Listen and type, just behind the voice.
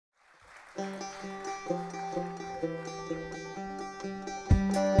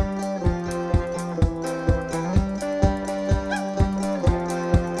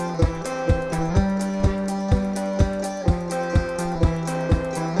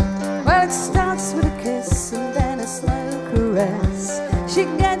Well, it starts with a kiss and then a slow caress. She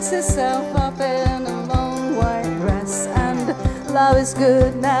gets herself up in a long white dress, and love is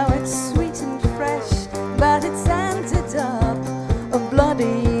good now, it's sweet and fresh, but it's ended up a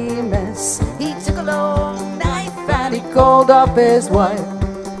bloody mess. He took a long knife and he called up his wife,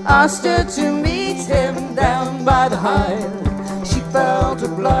 asked her to meet him down by the Hyde. She felt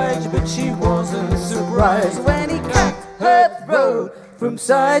obliged, but she wasn't surprised when he cut her throat from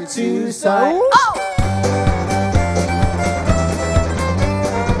side to side. Oh!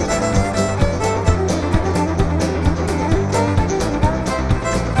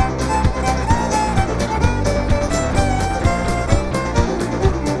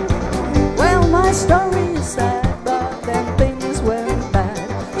 Well, my story is sad, but then things went bad.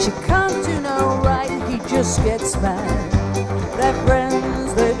 She can't do no right, he just gets mad. They're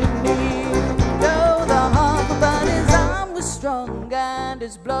friends, they didn't even know the half, but his arm was strong and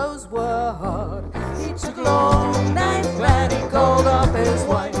his blows were hard. He took a long knife and he called up his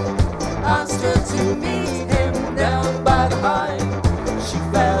wife, asked her to meet him down by the Hyde. She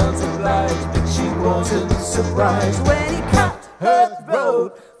felt obliged, but she wasn't surprised when he cut her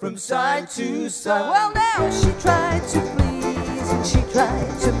throat from side to side. Well, now she tried to please and she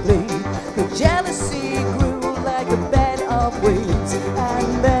tried to plead, but jealousy grew like a bed of weeds.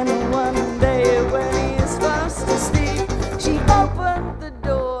 And then one day when he is fast asleep, she opened the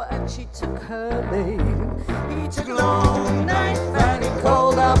door and she took her leave. He took a long knife and he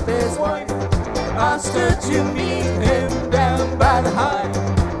called up his wife, asked her to meet him down by the Hyde.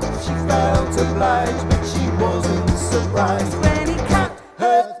 She felt obliged, but she wasn't surprised when he cut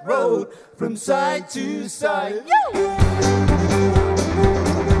her throat from side to side.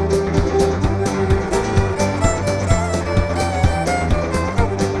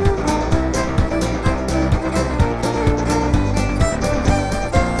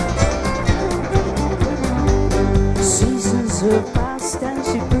 Seasons have passed and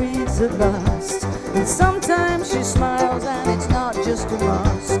she breathes at last, and sometimes she smiles and it's not just a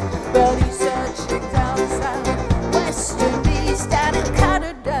mask. But he searching down south, west and east, and he cut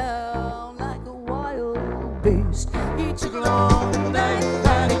her down like a wild beast. He took a long knife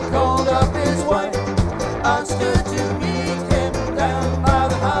and he called up his wife, asked her to meet him down by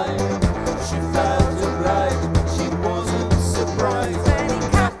the Hyde. She felt obliged, but she wasn't surprised when he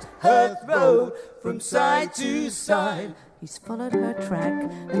cut her throat from side to side. He's followed her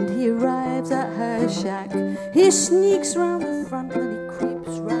track and he arrives at her shack. He sneaks round the front and he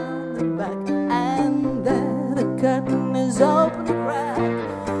creeps round the back, and there the curtain is open a crack,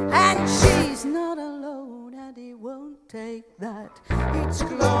 and she's not alone and he won't take that. He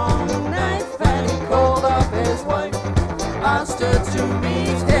took a long knife and he called up his wife, asked her to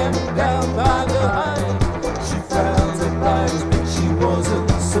meet him down by the Hyde. She felt obliged, but she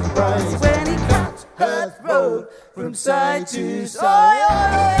wasn't surprised when he cut her throat from side to side.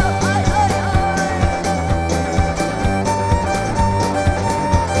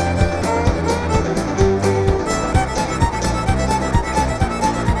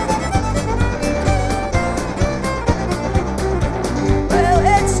 Well,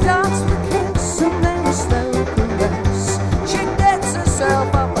 it starts with a kiss and then a slow caress. She gets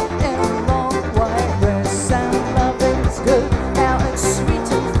herself up in a long white dress, and love is good now, it's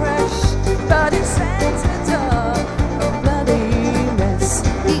sweet and fresh, but it's ended up a bloody mess.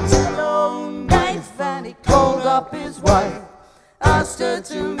 He took a long knife and he called up his wife, asked her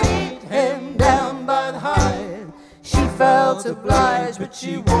to meet him down by the Hyde. She felt obliged, but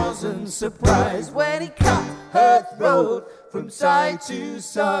she wasn't surprised when he cut her throat from side to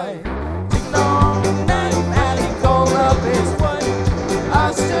side. Took a long knife and he called up his wife,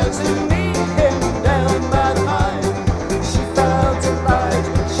 asked her to meet him down by the Hyde. She felt obliged,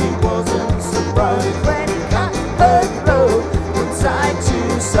 but she wasn't surprised when he cut her throat from side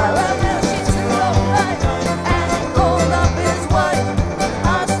to side. Well, now she took a long knife and he called up his wife,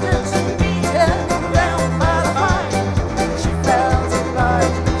 asked her to meet him down by the Hyde. She felt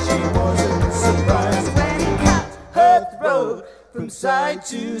obliged, but she wasn't surprised when he cut her throat from side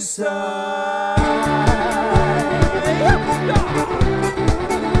to side.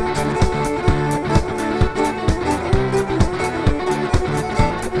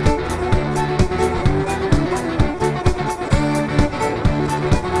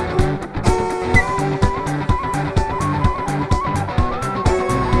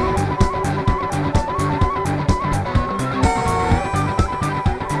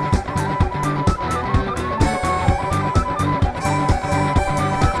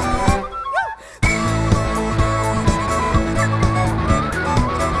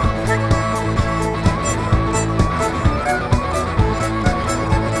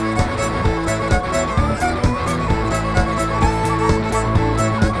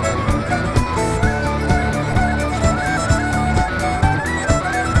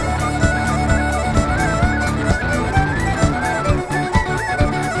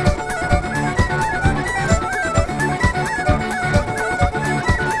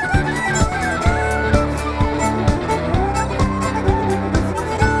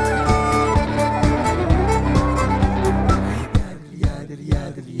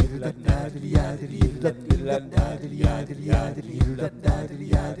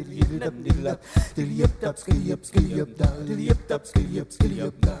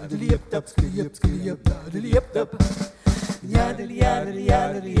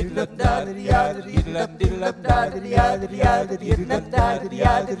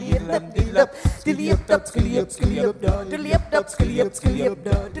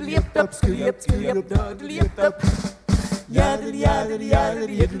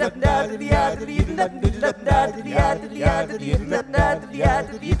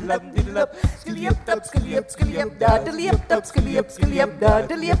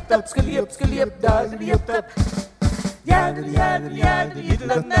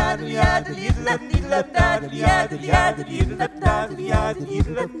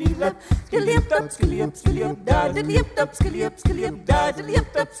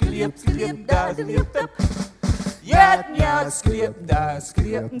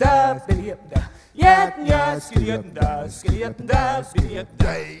 Yeah,